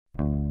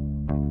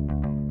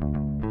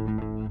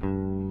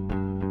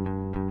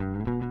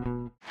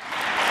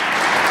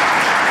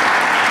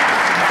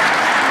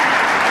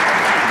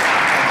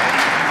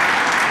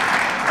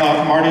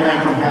Marty and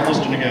I'm from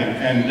Holliston again,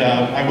 and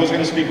I was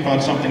going to speak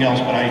about something else,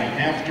 but I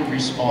have to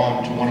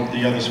respond to one of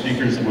the other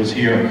speakers that was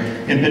here,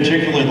 in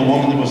particular the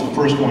woman that was the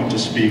first one to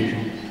speak.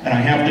 And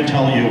I have to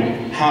tell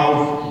you,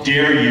 how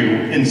dare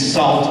you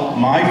insult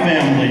my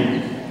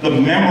family, the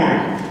memory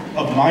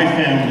of my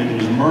family that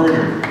was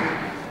murdered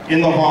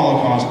in the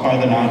Holocaust by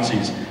the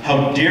Nazis.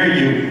 How dare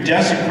you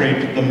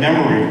desecrate the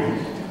memory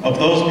of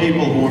those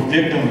people who were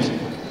victims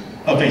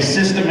of a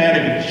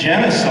systematic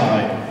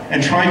genocide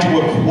and try to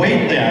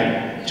equate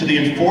that to the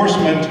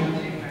enforcement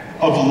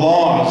of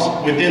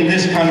laws within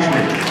this country,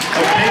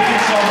 of taking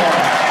someone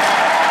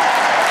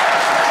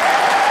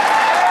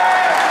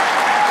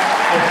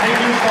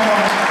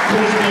who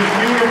is being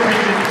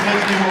fingerprinted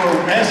because they were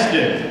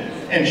arrested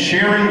and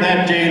sharing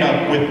that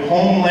data with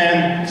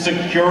Homeland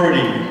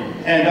Security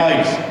and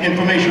ICE,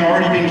 information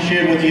already being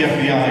shared with the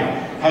FBI.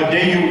 How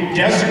dare you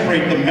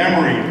desecrate the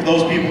memory of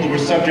those people who were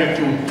subject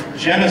to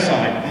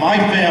genocide, my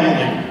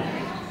family,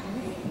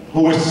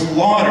 who were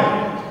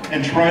slaughtered,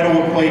 and try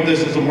to equate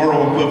this as a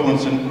moral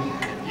equivalence. And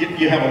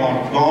you have a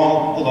lot of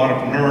gall, a lot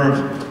of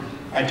nerve.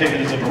 I take it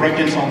as a direct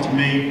insult to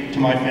me, to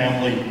my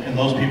family, and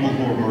those people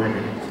who were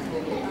murdered.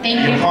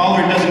 Thank you. Your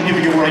caller doesn't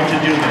give you a right to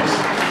do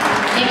this.